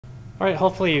Alright,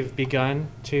 hopefully you've begun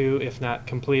to, if not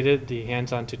completed, the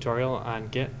hands-on tutorial on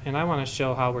Git, and I want to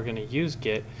show how we're going to use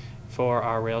Git for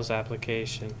our Rails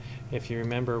application. If you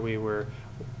remember, we were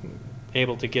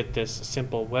able to get this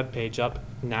simple web page up.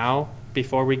 Now,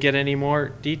 before we get any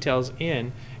more details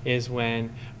in, is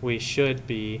when we should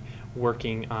be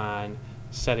working on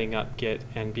setting up Git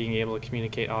and being able to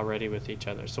communicate already with each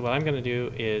other. So what I'm going to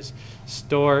do is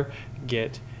store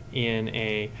Git in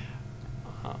a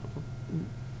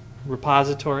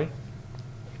repository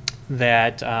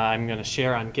that I'm going to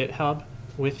share on GitHub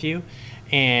with you,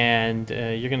 and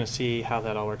you're going to see how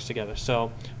that all works together.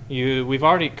 So we've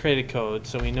already created code,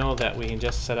 so we know that we can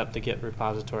just set up the Git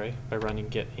repository by running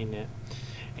git init.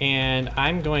 And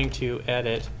I'm going to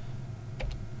edit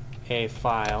a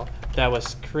file that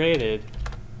was created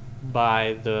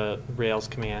by the Rails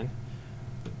command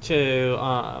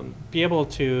to be able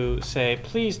to say,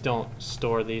 please don't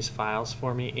store these files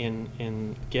for me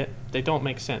in Git. They don't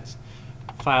make sense.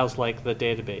 Files like the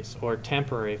database or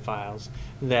temporary files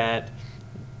that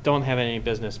don't have any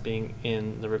business being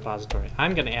in the repository.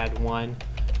 I'm going to add one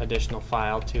additional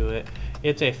file to it.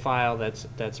 It's a file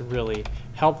that's really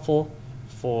helpful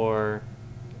for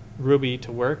Ruby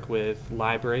to work with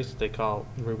libraries. They call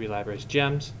Ruby libraries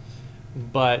gems.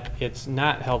 But it's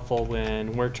not helpful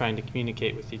when we're trying to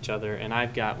communicate with each other and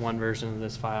I've got one version of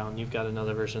this file and you've got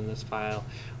another version of this file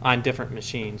on different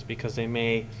machines, because they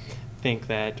may think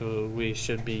that we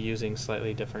should be using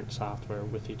slightly different software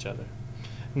with each other.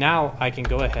 Now I can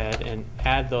go ahead and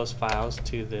add those files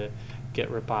to the Git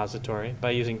repository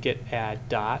by using git add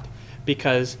dot,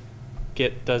 because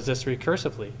Git does this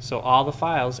recursively. So all the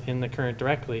files in the current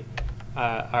directory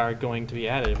are going to be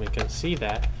added. We can see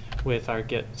that with our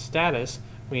Git status.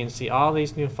 We can see all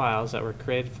these new files that were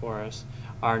created for us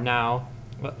are now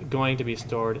going to be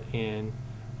stored in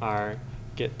our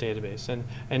Git database.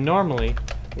 And normally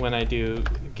when I do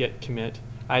git commit,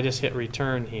 I just hit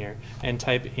return here and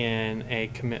type in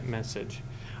a commit message.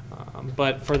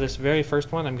 But for this very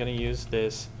first one, I'm going to use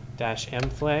this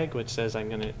 -m flag, which says I'm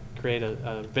going to create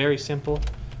a very simple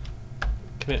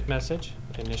commit message,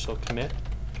 initial commit.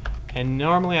 And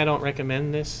normally I don't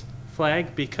recommend this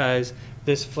flag because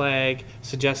this flag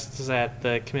suggests that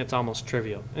the commit's almost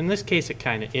trivial. In this case it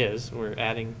kind of is. We're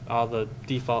adding all the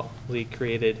defaultly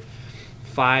created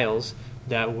files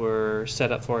that were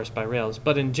set up for us by Rails,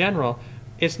 but in general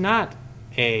it's not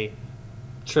a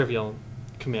trivial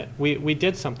commit. We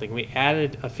did something. We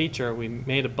added a feature, we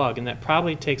made a bug, and that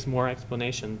probably takes more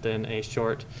explanation than a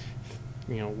short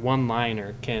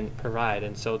one-liner can provide,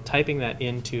 and so typing that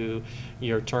into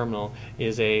your terminal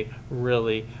is a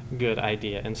really good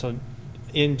idea. And so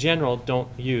in general, don't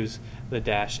use the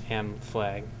 -m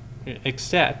flag,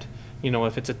 except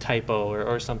if it's a typo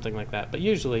or something like that. But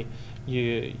usually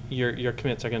your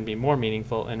commits are going to be more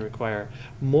meaningful and require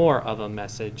more of a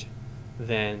message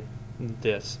than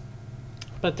this.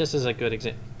 But this is a good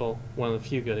example, one of the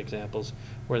few good examples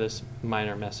where this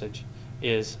minor message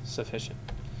is sufficient.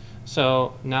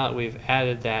 So now that we've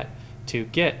added that to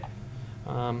Git,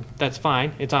 that's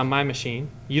fine. It's on my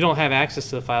machine. You don't have access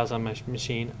to the files on my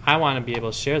machine. I want to be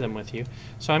able to share them with you.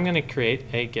 So I'm going to create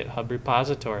a GitHub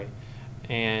repository.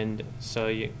 And so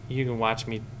you can watch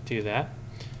me do that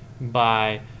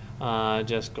by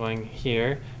just going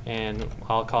here, and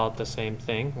I'll call it the same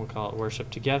thing. We'll call it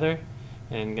Worship Together,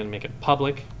 and I'm going to make it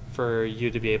public for you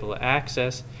to be able to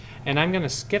access. And I'm going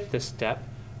to skip this step,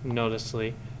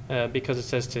 noticeably, because it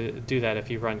says to do that if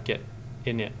you run git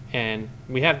init, and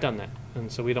we have done that, and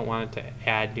so we don't want it to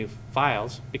add new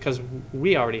files because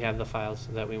we already have the files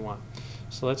that we want.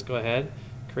 So let's go ahead,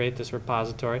 create this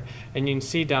repository, and you can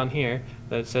see down here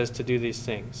that it says to do these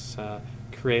things.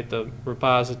 Create the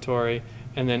repository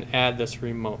and then add this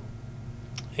remote.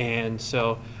 And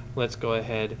so let's go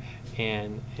ahead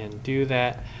and do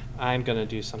that. I'm going to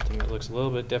do something that looks a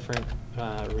little bit different.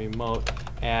 Remote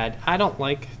add. I don't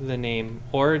like the name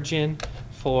origin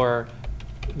for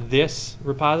this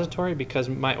repository because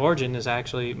my origin is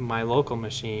actually my local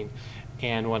machine,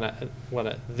 and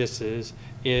this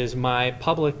is my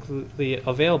publicly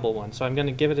available one. So I'm going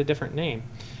to give it a different name,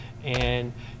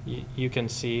 and you can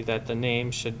see that the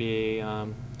name should be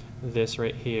this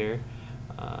right here.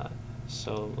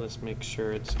 So let's make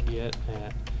sure it's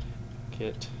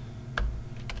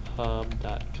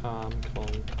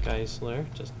github.com/Geisler,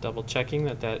 just double checking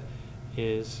that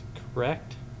is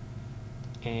correct,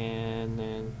 and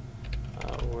then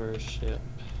worship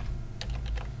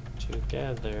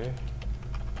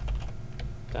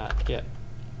together.git.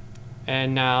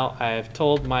 And now I've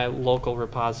told my local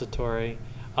repository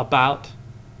about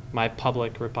my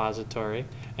public repository,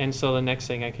 and so the next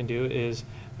thing I can do is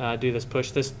do this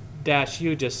push. This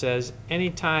 -u just says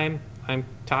anytime I'm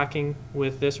talking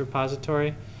with this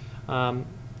repository,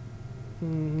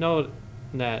 note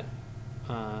that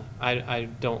I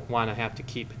don't want to have to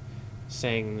keep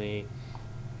saying the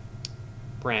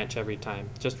branch every time.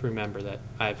 Just remember that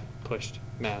I've pushed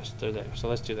master there. So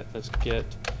let's do that. Let's git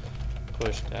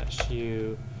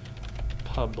push-u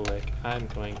public. I'm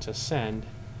going to send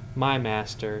my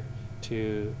master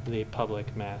to the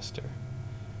public master.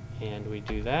 And we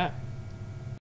do that.